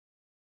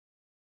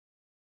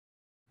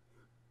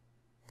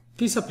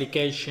This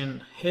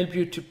application helps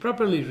you to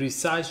properly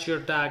resize your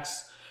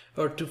ducts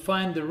or to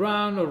find the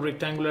round or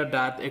rectangular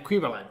duct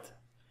equivalent.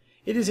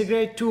 It is a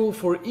great tool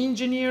for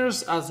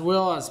engineers as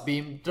well as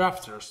beam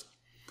drafters.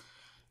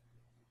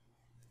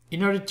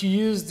 In order to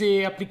use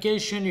the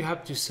application, you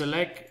have to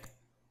select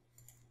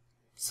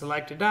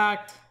a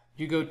duct,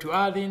 you go to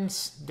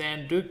add-ins,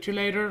 then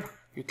Ductulator,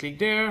 you click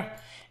there,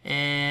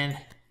 and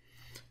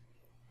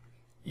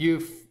you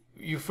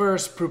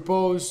first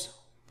propose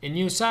a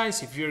new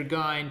size if you're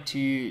going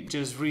to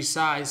just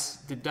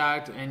resize the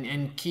duct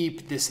and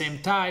keep the same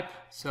type.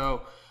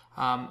 So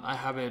I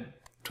have a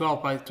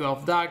 12 by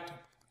 12 duct.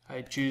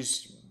 I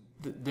choose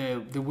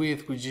the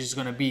width, which is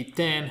going to be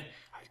 10.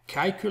 I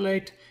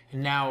calculate,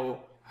 and now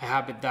I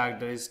have a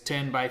duct that is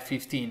 10 by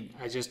 15.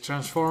 I just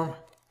transform,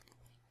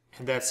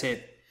 and that's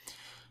it.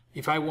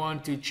 If I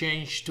want to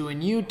change to a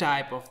new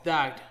type of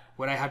duct,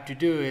 what I have to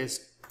do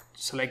is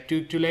select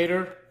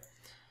Ductulator,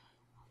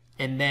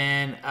 and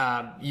then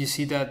you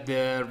see that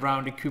the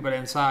round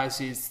equivalent size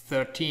is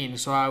 13.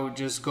 So I would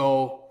just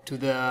go to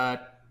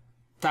the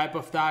type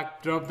of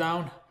duct drop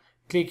down,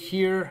 click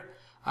here,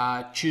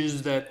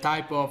 choose the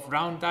type of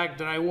round duct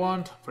that I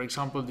want, for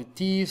example the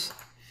teeth.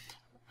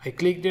 I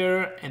click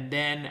there, and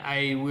then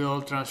I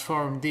will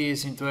transform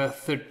this into a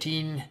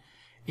 13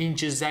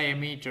 inches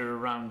diameter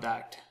round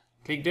duct.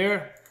 Click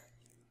there,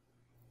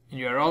 and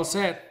you are all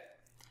set.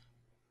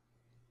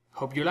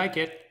 Hope you like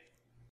it.